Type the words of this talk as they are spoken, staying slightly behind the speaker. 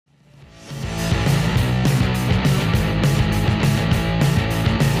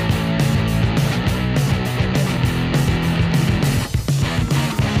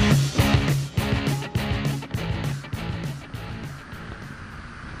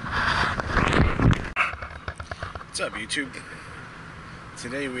What's up, YouTube?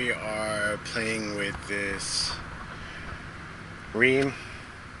 Today we are playing with this Rooftop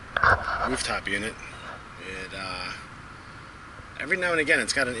unit. Every now and again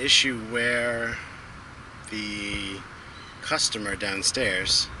it's got an issue where the customer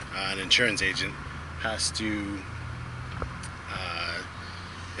downstairs, an insurance agent, has to,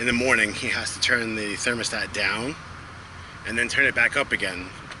 in the morning, he has to turn the thermostat down and then turn it back up again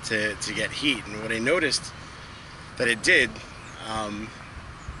to get heat. And what I noticed that it did on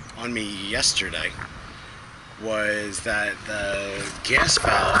me yesterday was that the gas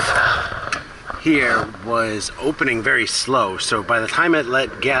valve here was opening very slow. So by the time it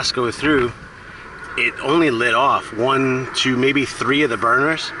let gas go through, it only lit off 1, 2, maybe 3 of the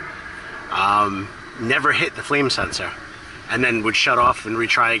burners. Never hit the flame sensor, and then would shut off and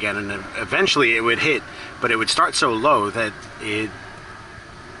retry again, and then eventually it would hit, but it would start so low that it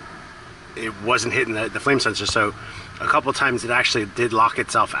wasn't hitting the flame sensor. So a couple times it actually did lock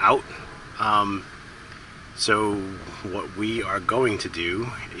itself out. So what we are going to do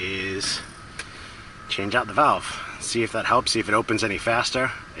is change out the valve, see if that helps, see if it opens any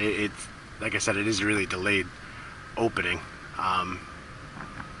faster. It's like I said, it is really delayed opening.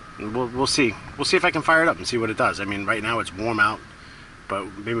 We'll see. We'll see if I can fire it up and see what it does. I mean, right now it's warm out, but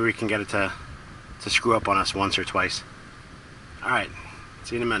maybe we can get it to screw up on us once or twice. All right,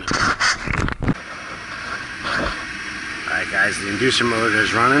 see you in a minute. All right, guys, the inducer motor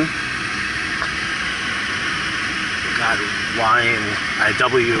is running. Got Y and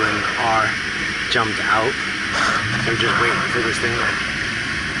W and R jumped out. So I'm just waiting for this thing to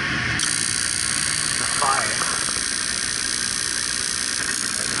fire.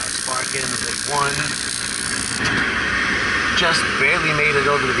 Right now it's sparking at 1. Just barely made it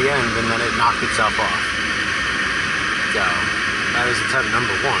over to the end, and then it knocked itself off. So that is attempt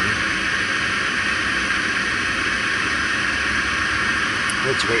number 1.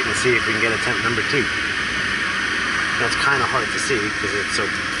 Let's wait and see if we can get attempt number 2. That's kind of hard to see because it's so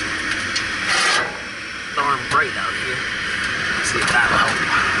darn bright out here. Let's see if that'll help.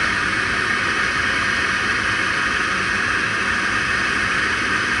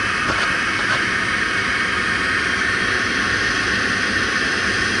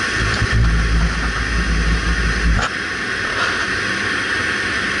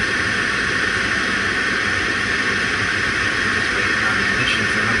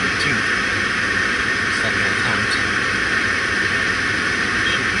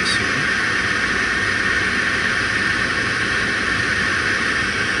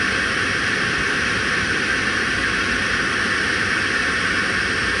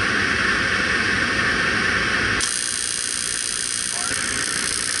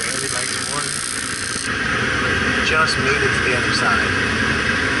 Just made it to the other side,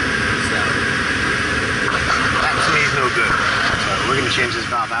 so that to me is no good. So we're going to change this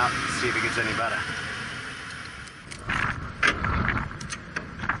valve out and see if it gets any better.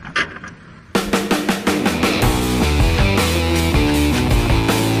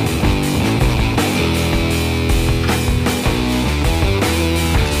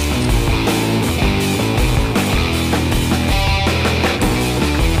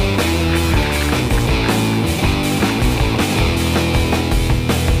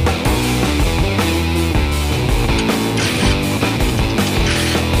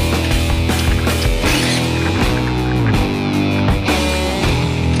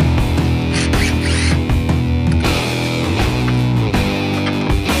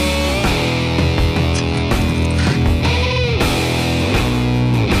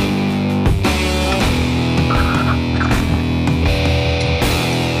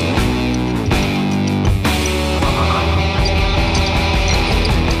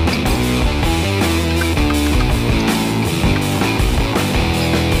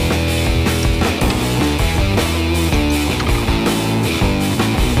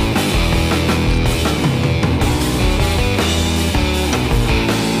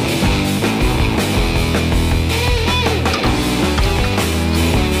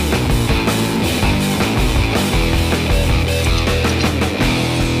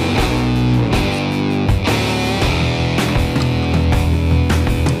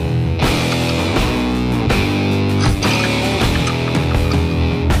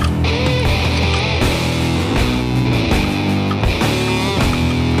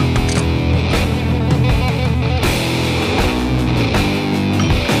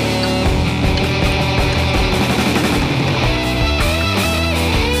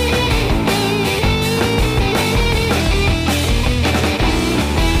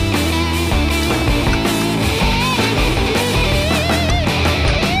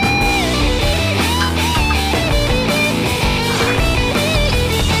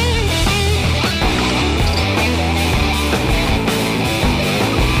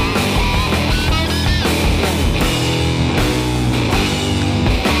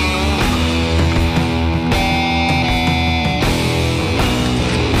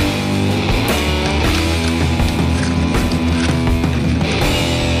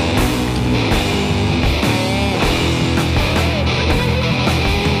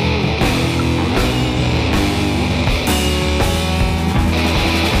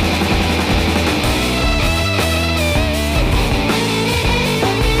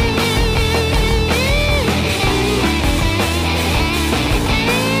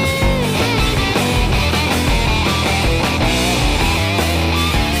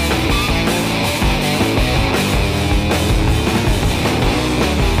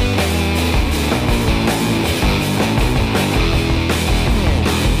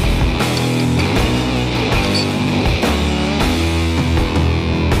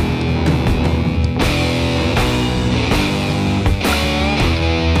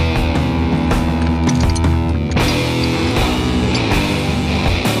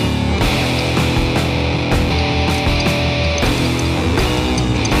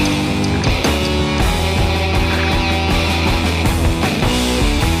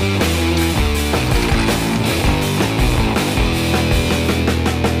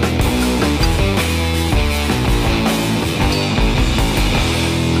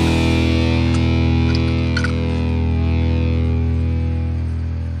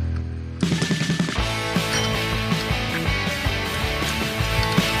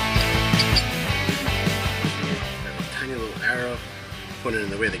 putting in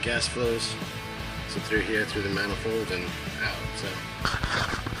the way the gas flows. So through here, through the manifold and out. So.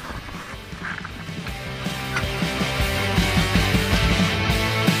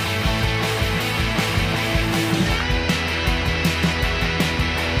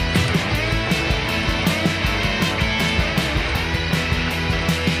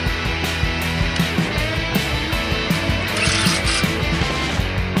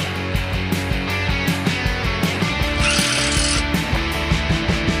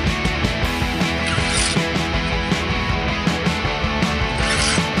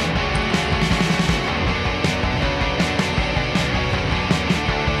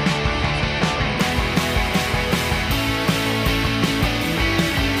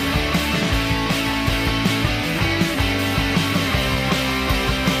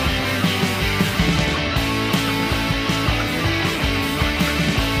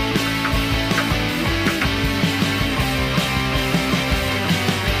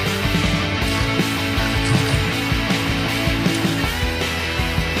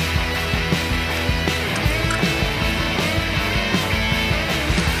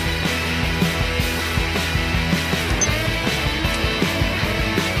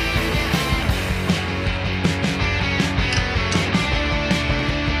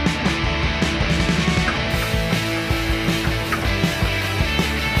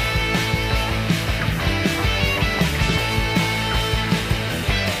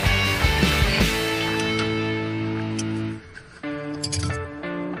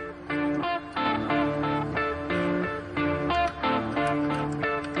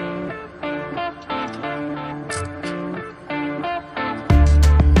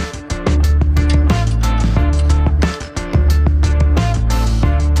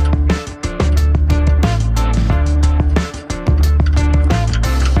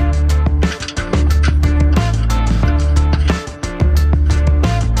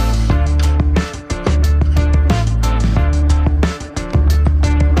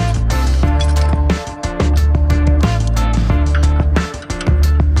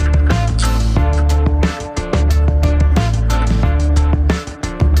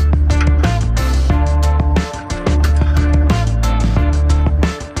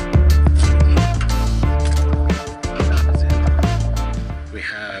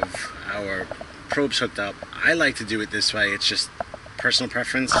 Probes hooked up. I like to do it this way. It's just personal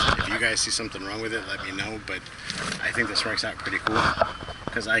preference. If you guys see something wrong with it, let me know, but I think this works out pretty cool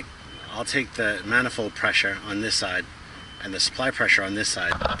because I'll take the manifold pressure on this side and the supply pressure on this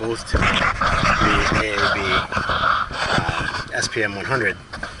side, both to the AAB SPM 100,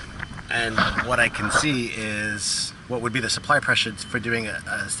 and what I can see is what would be the supply pressure for doing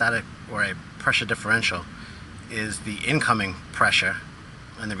a static or a pressure differential is the incoming pressure,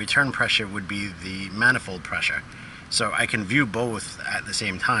 and the return pressure would be the manifold pressure. So I can view both at the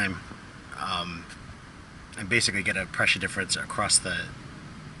same time and basically get a pressure difference across the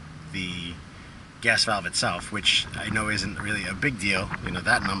gas valve itself, which I know isn't really a big deal, you know,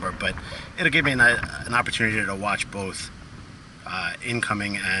 that number, but it'll give me an opportunity to watch both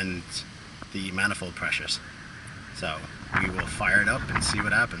incoming and the manifold pressures. So we will fire it up and see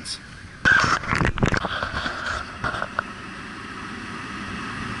what happens.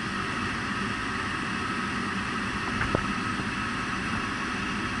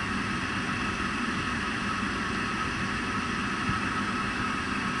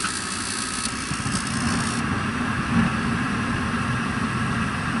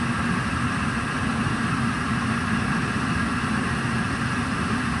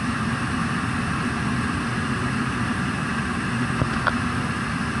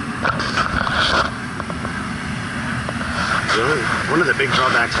 One of the big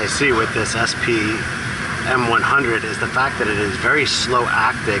drawbacks I see with this SPM 100 is the fact that it is very slow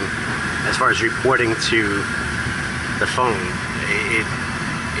acting as far as reporting to the phone.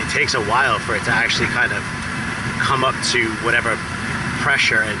 It takes a while for it to actually kind of come up to whatever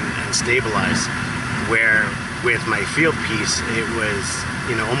pressure and stabilize, where with my field piece it was,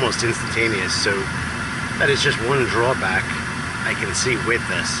 you know, almost instantaneous. So that is just one drawback I can see with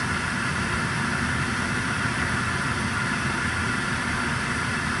this.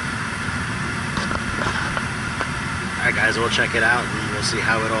 Alright guys, we'll check it out and we'll see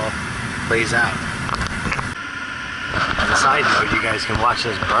how it all plays out. As a side note, you guys can watch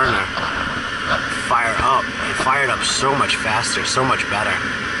this burner fire up. It fired up so much faster, so much better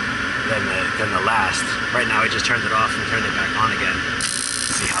than the last. Right now I just turned it off and turned it back on again.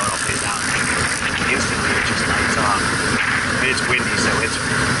 See how it all plays out. And instantly it just lights off. I mean, it's windy, so it's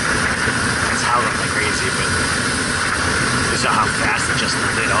howling like crazy, but you saw how fast it just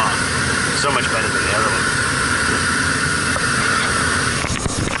lit off. So much better than the other one.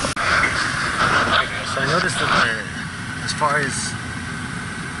 far as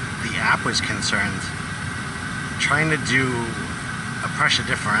the app was concerned, trying to do a pressure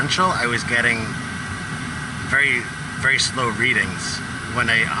differential, I was getting very, very slow readings. When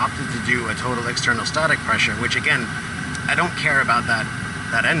I opted to do a total external static pressure, which again, I don't care about that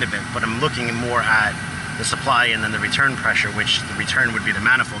end of it, but I'm looking more at the supply and then the return pressure, which the return would be the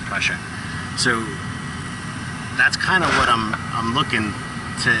manifold pressure. So that's kind of what I'm looking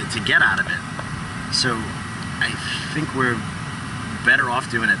to get out of it. So I think we're better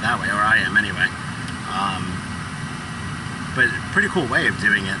off doing it that way, or I am anyway. But pretty cool way of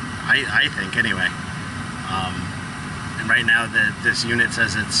doing it, I think anyway. And right now this unit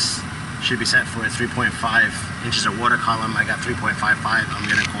says should be set for 3.5 inches of water column. I got 3.55. I'm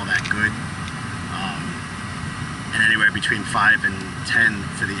gonna call that good. And anywhere between 5 and 10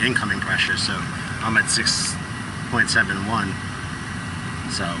 for the incoming pressure. So I'm at 6.71.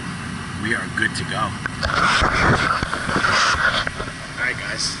 So we are good to go. All right,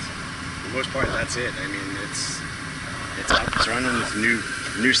 guys. For the most part, that's it. I mean, it's up. It's running with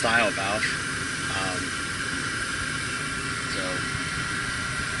new style valve. So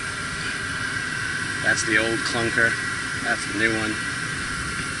that's the old clunker. That's the new one.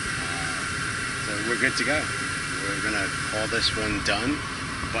 So we're good to go. We're gonna call this one done.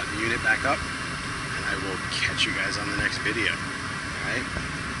 Button the unit back up, and I will catch you guys on the next video. All right.